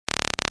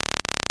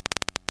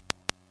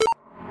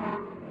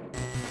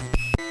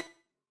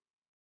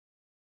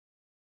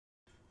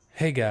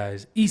Hey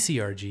guys,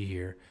 ECRG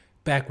here,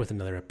 back with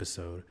another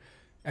episode.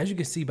 As you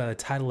can see by the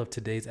title of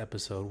today's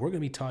episode, we're going to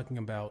be talking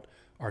about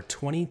our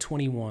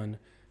 2021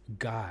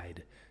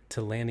 guide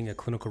to landing a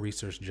clinical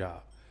research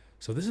job.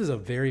 So this is a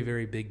very,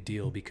 very big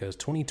deal because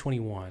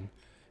 2021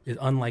 is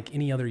unlike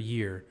any other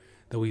year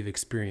that we've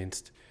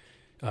experienced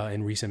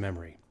in recent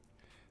memory.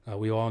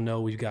 We all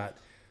know we've got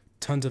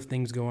tons of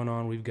things going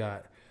on. We've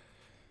got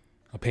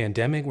a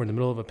pandemic. We're in the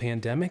middle of a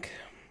pandemic.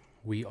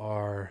 We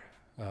are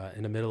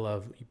in the middle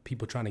of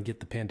people trying to get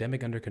the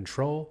pandemic under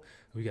control.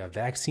 We got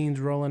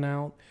vaccines rolling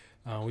out.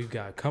 We've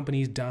got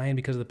companies dying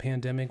because of the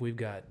pandemic. We've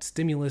got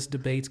stimulus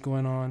debates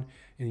going on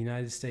in the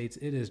United States.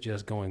 It is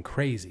just going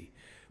crazy.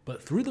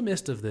 But through the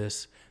midst of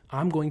this,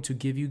 I'm going to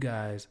give you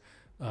guys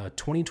a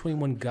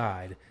 2021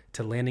 guide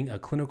to landing a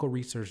clinical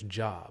research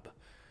job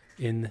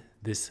in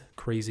this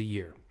crazy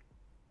year.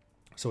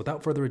 So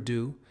without further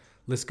ado,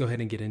 let's go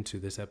ahead and get into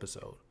this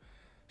episode.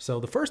 So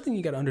the first thing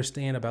you got to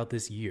understand about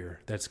this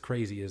year that's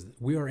crazy is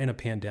we are in a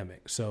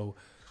pandemic. So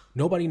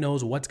nobody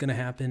knows what's going to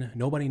happen.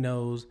 Nobody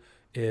knows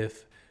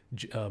if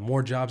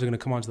more jobs are going to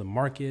come onto the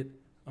market.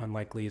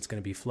 Unlikely it's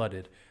going to be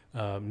flooded.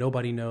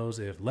 Nobody knows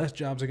if less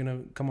jobs are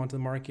going to come onto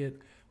the market,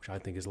 which I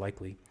think is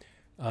likely.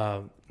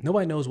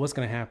 Nobody knows what's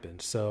going to happen.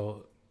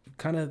 So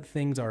kind of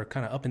things are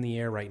kind of up in the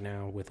air right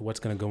now with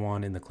what's going to go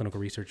on in the clinical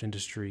research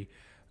industry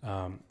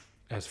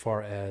as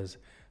far as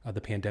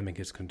the pandemic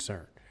is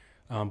concerned.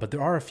 But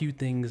there are a few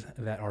things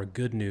that are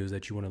good news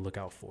that you want to look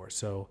out for.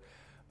 So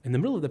in the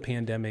middle of the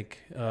pandemic,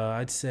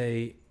 I'd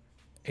say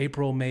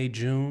April, May,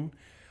 June,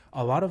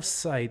 a lot of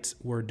sites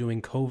were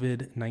doing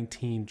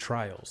COVID-19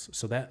 trials.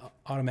 So that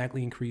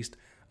automatically increased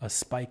a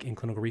spike in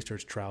clinical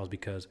research trials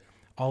because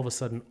all of a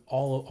sudden,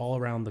 all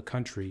around the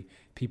country,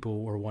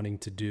 people were wanting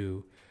to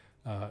do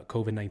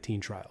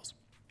COVID-19 trials.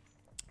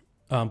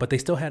 But they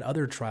still had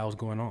other trials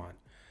going on.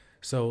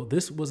 So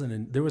there was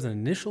an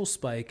initial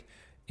spike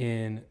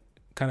in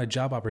kind of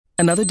job opportunities.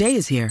 Another day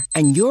is here,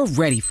 and you're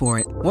ready for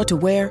it. What to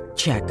wear?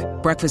 Check.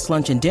 Breakfast,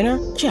 lunch, and dinner?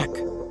 Check.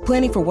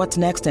 Planning for what's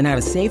next and how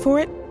to save for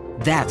it?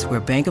 That's where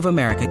Bank of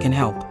America can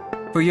help.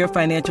 For your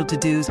financial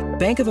to-dos,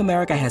 Bank of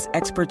America has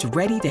experts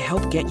ready to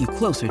help get you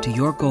closer to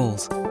your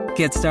goals.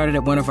 Get started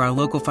at one of our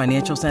local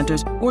financial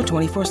centers or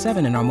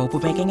 24/7 in our mobile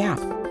banking app.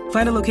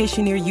 Find a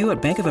location near you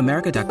at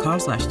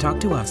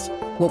bankofamerica.com/talktous.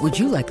 What would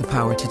you like the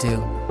power to do?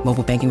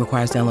 Mobile banking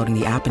requires downloading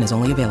the app and is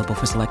only available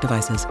for select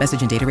devices.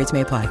 Message and data rates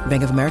may apply.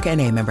 Bank of America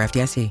N.A., member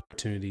FDIC.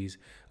 Opportunities.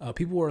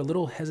 People were a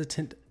little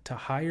hesitant to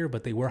hire,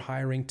 but they were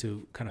hiring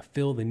to kind of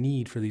fill the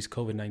need for these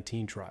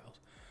COVID-19 trials.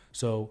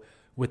 So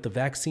with the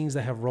vaccines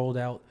that have rolled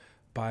out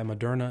by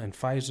Moderna and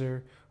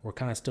Pfizer, we're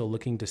kind of still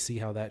looking to see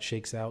how that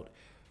shakes out.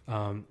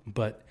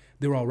 But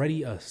there were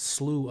already a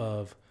slew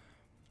of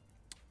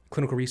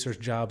clinical research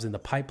jobs in the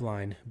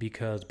pipeline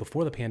because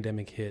before the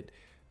pandemic hit,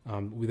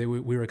 we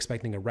were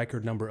expecting a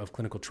record number of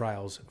clinical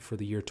trials for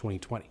the year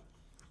 2020.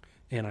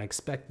 And I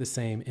expect the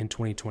same in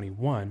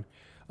 2021,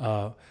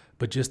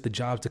 but just the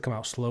jobs to come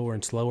out slower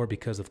and slower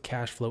because of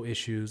cash flow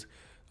issues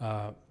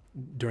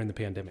during the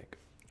pandemic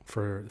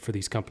for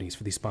these companies,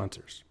 for these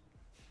sponsors.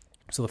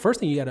 So the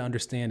first thing you got to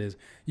understand is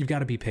you've got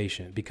to be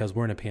patient because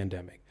we're in a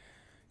pandemic.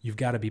 You've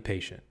got to be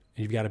patient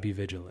and you've got to be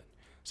vigilant.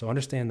 So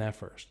understand that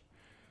first.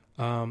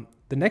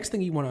 The next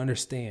thing you want to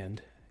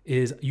understand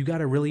is you got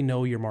to really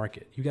know your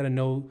market. You got to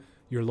know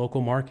your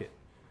local market.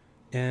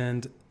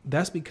 And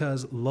that's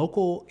because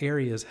local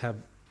areas have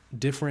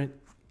different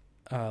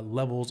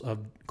levels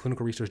of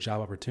clinical research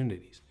job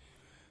opportunities.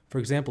 For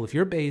example, if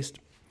you're based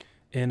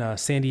in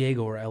San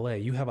Diego or LA,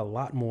 you have a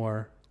lot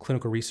more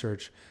clinical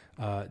research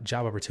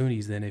job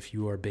opportunities than if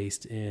you are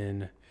based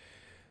in,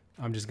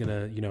 I'm just going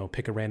to,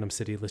 pick a random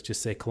city. Let's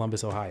just say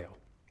Columbus, Ohio.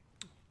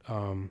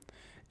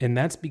 And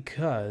that's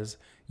because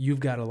you've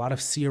got a lot of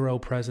CRO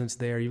presence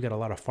there. You've got a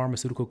lot of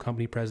pharmaceutical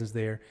company presence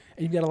there.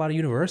 And you've got a lot of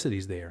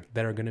universities there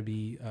that are going to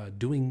be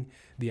doing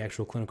the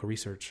actual clinical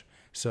research.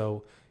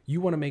 So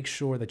you want to make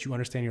sure that you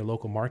understand your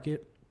local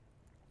market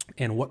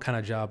and what kind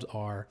of jobs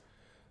are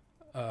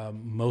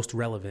most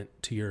relevant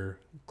to your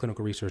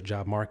clinical research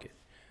job market.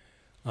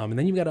 And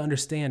then you've got to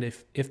understand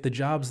if the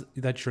jobs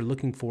that you're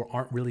looking for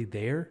aren't really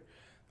there,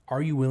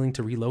 are you willing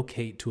to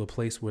relocate to a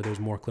place where there's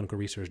more clinical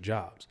research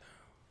jobs?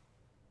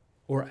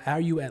 Or are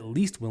you at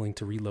least willing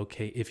to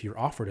relocate if you're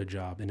offered a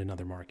job in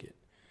another market?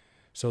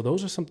 So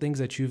those are some things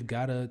that you've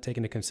got to take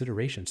into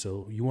consideration.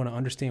 So you want to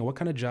understand what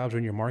kind of jobs are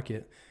in your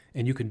market.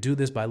 And you can do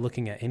this by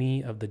looking at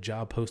any of the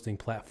job posting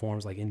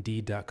platforms like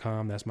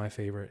Indeed.com. That's my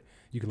favorite.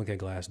 You can look at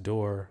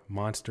Glassdoor,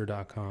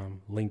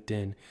 Monster.com,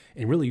 LinkedIn.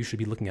 And really, you should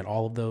be looking at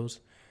all of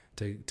those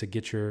to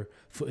get your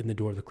foot in the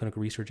door of the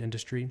clinical research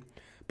industry.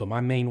 But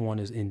my main one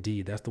is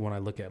Indeed. That's the one I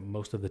look at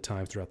most of the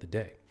time throughout the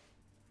day.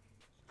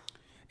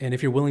 And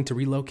if you're willing to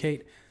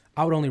relocate,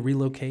 I would only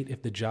relocate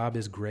if the job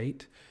is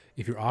great,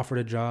 if you're offered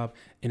a job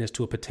and it's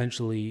to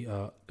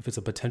if it's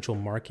a potential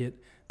market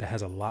that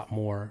has a lot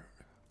more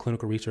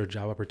clinical research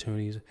job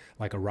opportunities,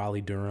 like a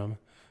Raleigh-Durham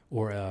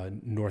or a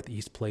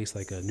Northeast place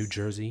like a New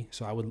Jersey.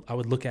 So I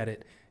would look at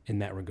it in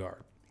that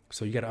regard.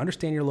 So you got to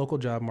understand your local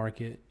job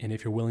market and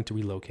if you're willing to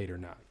relocate or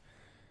not.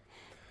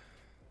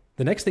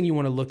 The next thing you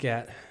want to look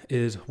at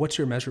is what's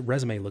your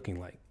resume looking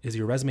like? Is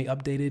your resume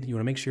updated? You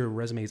want to make sure your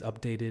resume is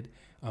updated.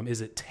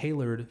 Is it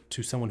tailored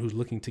to someone who's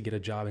looking to get a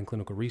job in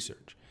clinical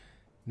research?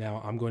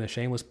 Now, I'm going to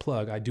shameless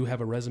plug. I do have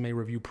a resume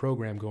review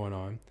program going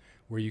on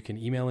where you can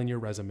email in your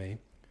resume.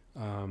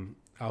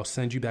 I'll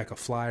send you back a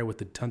flyer with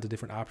the tons of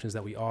different options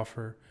that we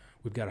offer.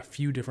 We've got a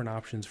few different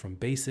options from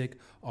basic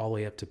all the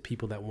way up to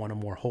people that want a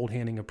more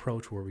hold-handing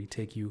approach where we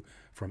take you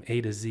from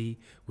A to Z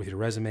with your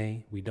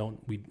resume. We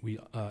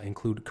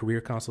include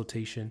career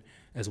consultation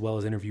as well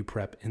as interview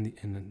prep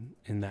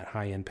in that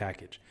high-end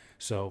package.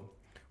 So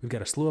we've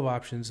got a slew of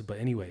options, but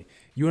anyway,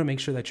 you want to make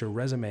sure that your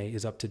resume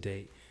is up to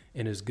date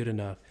and is good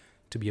enough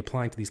to be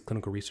applying to these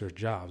clinical research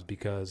jobs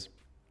because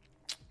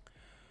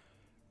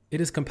it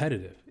is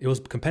competitive. It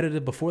was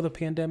competitive before the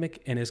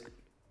pandemic and is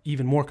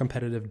even more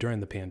competitive during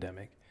the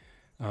pandemic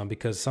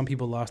because some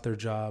people lost their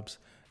jobs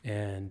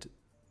and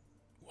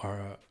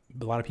a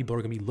lot of people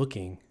are going to be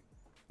looking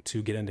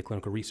to get into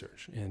clinical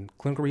research. And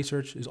clinical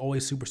research is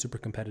always super, super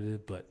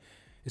competitive, but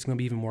it's going to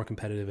be even more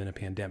competitive in a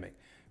pandemic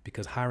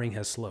because hiring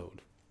has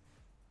slowed.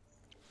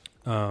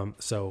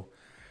 So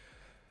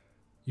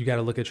you got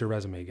to look at your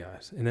resume,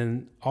 guys. And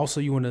then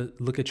also you want to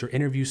look at your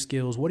interview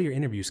skills. What are your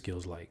interview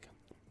skills like?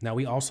 Now,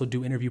 we also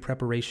do interview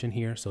preparation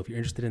here. So if you're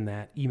interested in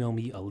that, email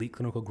me,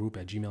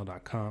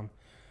 eliteclinicalgroup@gmail.com.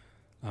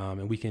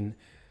 And we can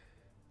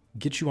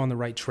get you on the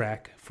right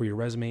track for your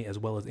resume as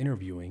well as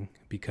interviewing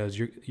because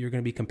you're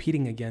going to be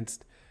competing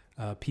against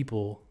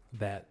people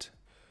that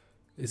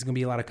is going to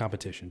be a lot of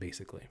competition,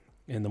 basically.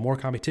 And the more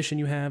competition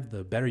you have,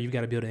 the better you've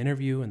got to be able to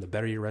interview and the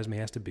better your resume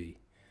has to be.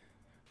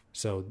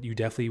 So you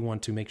definitely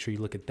want to make sure you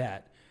look at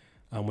that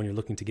when you're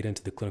looking to get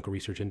into the clinical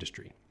research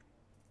industry.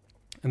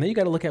 And then you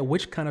got to look at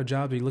which kind of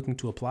jobs are you looking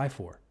to apply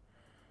for.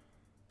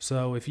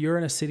 So if you're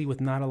in a city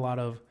with not a lot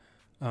of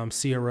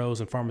CROs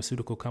and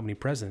pharmaceutical company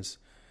presence,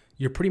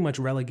 you're pretty much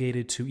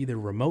relegated to either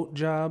remote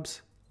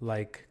jobs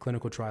like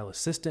clinical trial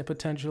assistant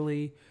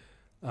potentially,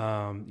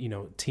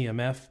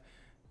 TMF,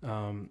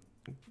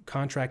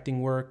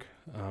 contracting work,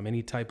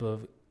 any type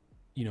of,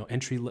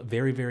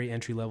 very, very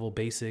entry level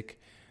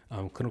basic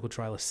clinical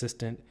trial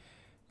assistant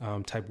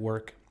type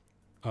work.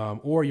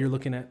 Or you're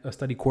looking at a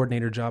study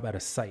coordinator job at a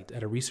site,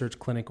 at a research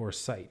clinic or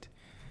site.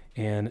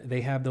 And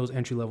they have those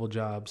entry level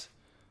jobs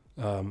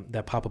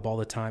that pop up all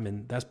the time.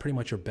 And that's pretty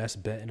much your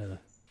best bet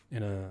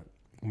in a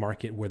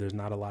market where there's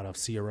not a lot of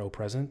CRO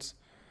presence.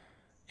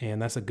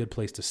 And that's a good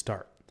place to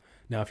start.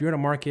 Now, if you're in a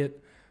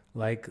market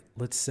like,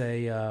 let's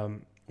say,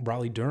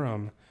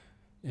 Raleigh-Durham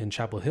in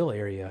Chapel Hill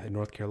area in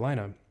North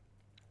Carolina,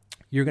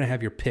 you're going to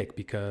have your pick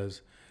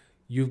because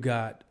you've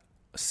got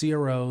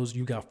CROs,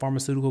 you've got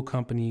pharmaceutical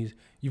companies,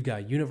 you've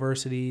got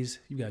universities,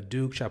 you've got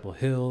Duke, Chapel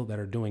Hill that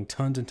are doing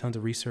tons and tons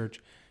of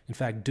research. In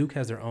fact, Duke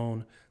has their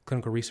own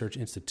clinical research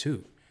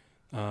institute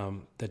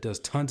that does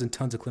tons and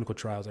tons of clinical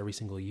trials every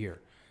single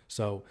year.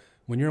 So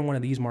when you're in one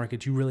of these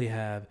markets, you really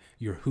have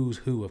your who's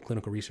who of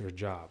clinical research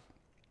job.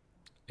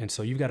 And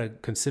so you've got to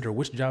consider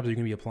which jobs are you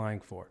going to be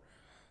applying for.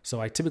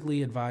 So I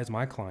typically advise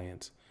my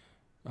clients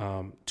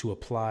to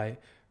apply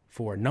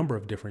for a number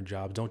of different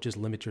jobs. Don't just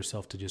limit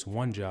yourself to just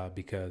one job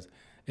because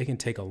it can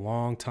take a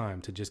long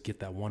time to just get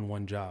that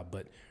one job.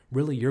 But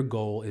really your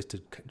goal is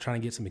to try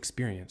and get some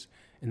experience.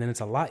 And then it's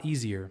a lot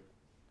easier.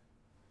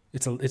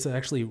 It's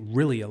actually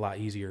really a lot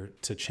easier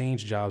to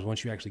change jobs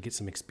once you actually get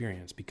some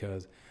experience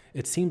because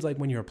it seems like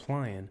when you're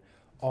applying,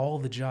 all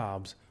the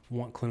jobs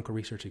want clinical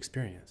research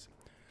experience.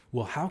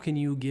 Well, how can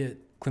you get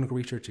clinical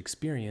research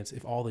experience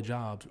if all the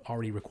jobs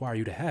already require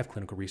you to have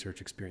clinical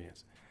research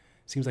experience?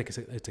 Seems like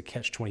it's a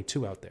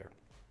catch-22 out there.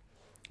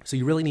 So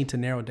you really need to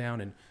narrow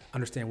down and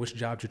understand which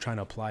jobs you're trying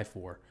to apply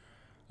for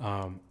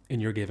in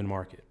your given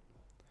market.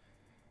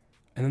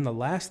 And then the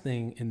last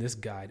thing in this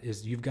guide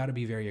is you've got to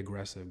be very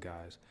aggressive,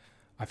 guys.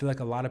 I feel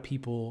like a lot of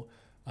people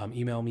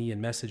email me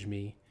and message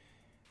me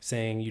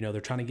saying,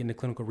 they're trying to get into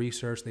clinical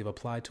research. They've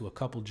applied to a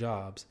couple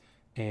jobs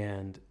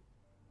and,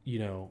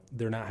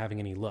 they're not having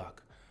any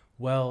luck.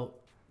 Well,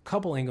 a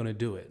couple ain't going to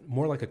do it.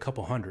 More like a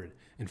couple hundred.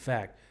 In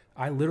fact,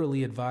 I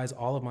literally advise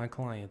all of my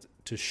clients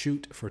to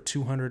shoot for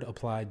 200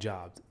 applied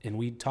jobs. And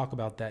we talk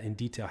about that in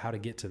detail, how to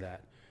get to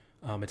that.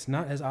 It's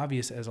not as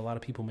obvious as a lot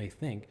of people may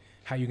think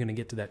how you're going to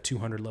get to that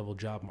 200 level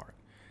job mark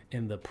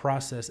and the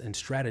process and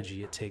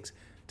strategy it takes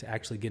to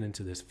actually get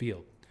into this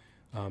field.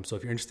 So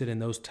if you're interested in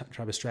those type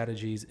of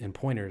strategies and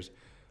pointers,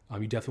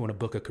 you definitely want to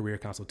book a career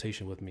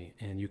consultation with me.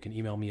 And you can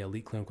email me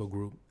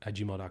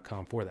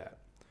eliteclinicalgroup@gmail.com for that.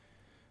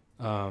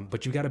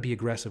 But you've got to be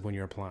aggressive when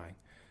you're applying.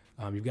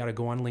 You've got to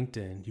go on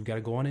LinkedIn. You've got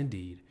to go on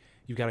Indeed.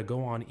 You've got to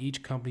go on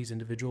each company's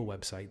individual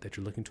website that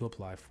you're looking to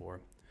apply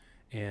for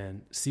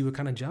and see what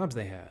kind of jobs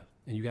they have.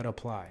 And you got to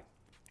apply.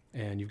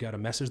 And you've got to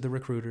message the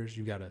recruiters.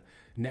 You've got to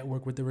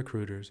network with the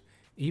recruiters.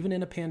 Even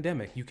in a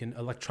pandemic, you can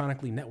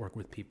electronically network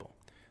with people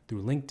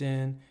through LinkedIn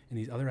and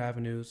these other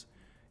avenues.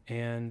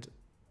 And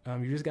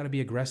you just got to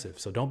be aggressive.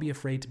 So don't be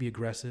afraid to be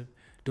aggressive.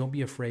 Don't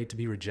be afraid to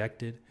be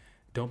rejected.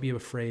 Don't be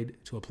afraid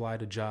to apply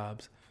to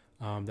jobs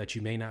that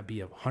you may not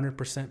be a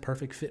 100%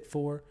 perfect fit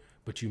for,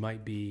 but you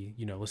might be,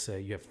 let's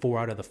say you have 4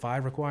 out of the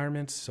 5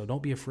 requirements. So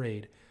don't be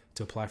afraid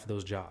to apply for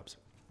those jobs.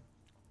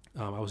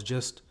 I was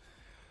just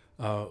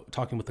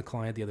talking with the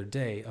client the other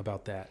day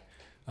about that,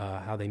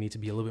 how they need to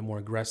be a little bit more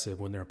aggressive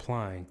when they're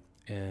applying.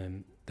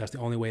 And that's the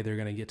only way they're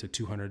going to get to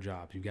 200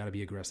 jobs. You've got to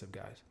be aggressive,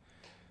 guys.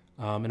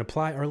 And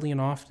apply early and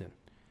often.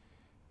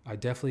 I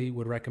definitely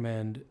would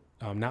recommend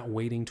not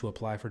waiting to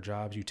apply for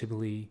jobs. You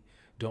typically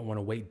don't want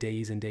to wait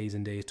days and days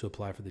and days to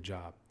apply for the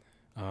job.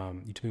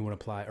 You typically want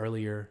to apply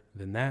earlier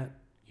than that,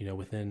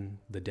 within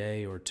the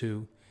day or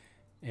 2,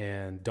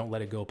 and don't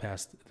let it go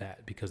past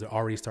that because they're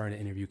already starting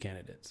to interview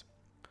candidates.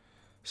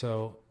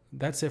 So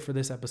that's it for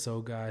this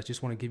episode, guys.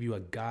 Just want to give you a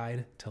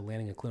guide to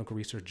landing a clinical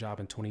research job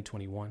in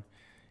 2021.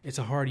 It's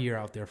a hard year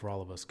out there for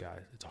all of us,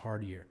 guys. It's a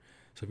hard year.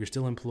 So if you're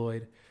still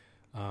employed,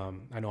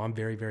 I know I'm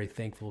very, very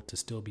thankful to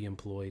still be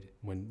employed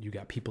when you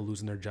got people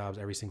losing their jobs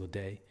every single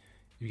day.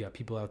 You got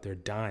people out there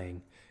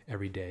dying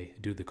every day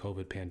due to the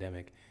COVID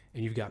pandemic.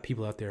 And you've got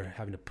people out there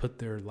having to put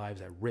their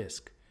lives at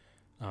risk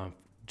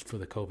for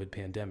the COVID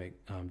pandemic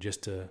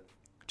just to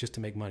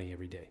make money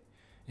every day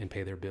and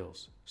pay their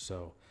bills.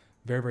 So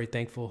very, very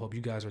thankful. Hope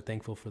you guys are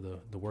thankful for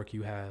the work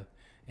you have.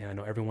 And I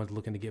know everyone's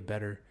looking to get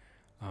better,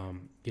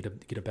 get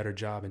a better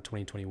job in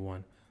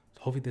 2021.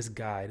 So hopefully this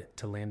guide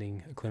to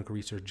landing a clinical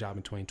research job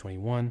in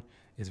 2021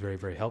 is very,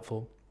 very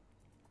helpful.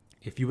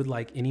 If you would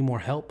like any more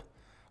help,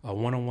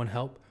 one-on-one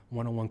help,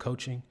 one-on-one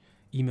coaching,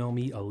 email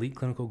me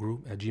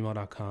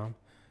eliteclinicalgroup@gmail.com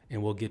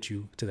and we'll get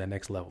you to that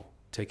next level.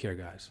 Take care,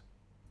 guys.